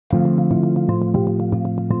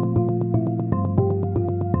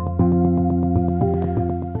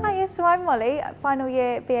I'm Mollie, a final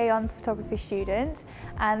year BA Honours photography student,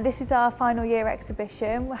 and this is our final year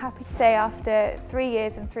exhibition. We're happy to say after 3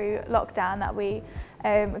 years and through lockdown that we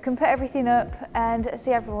can put everything up and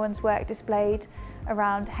see everyone's work displayed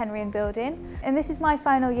around Henry and Building. And this is my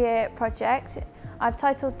final year project. I've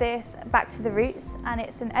titled this Back to the Roots, and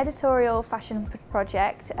it's an editorial fashion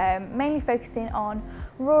project mainly focusing on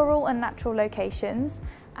rural and natural locations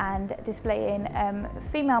and displaying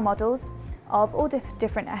female models of all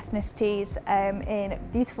different ethnicities in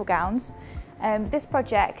beautiful gowns. This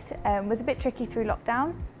project was a bit tricky through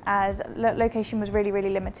lockdown as location was really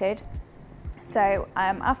limited. So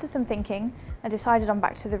after some thinking, I decided on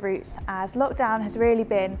Back to the Roots, as lockdown has really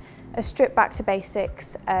been a strip back to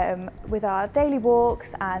basics with our daily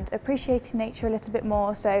walks and appreciating nature a little bit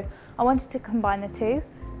more. So I wanted to combine the two.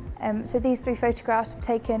 So these 3 photographs were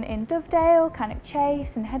taken in Dovedale, Cannock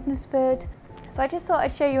Chase and Hednesford. So I just thought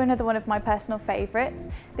I'd show you another one of my personal favourites.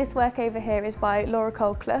 This work over here is by Laura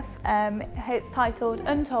Colclough. It's titled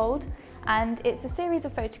Untold, and it's a series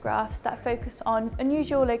of photographs that focus on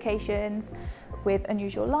unusual locations with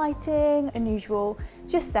unusual lighting, unusual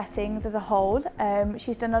just settings as a whole.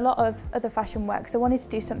 She's done a lot of other fashion work, so I wanted to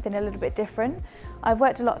do something a little bit different. I've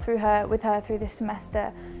worked a lot with her through this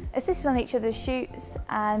semester, assisted on each other's shoots,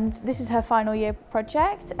 and this is her final year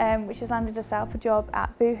project, which has landed herself a job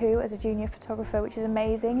at Boohoo as a junior photographer, which is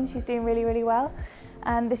amazing, and she's doing really well.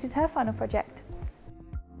 And this is her final project.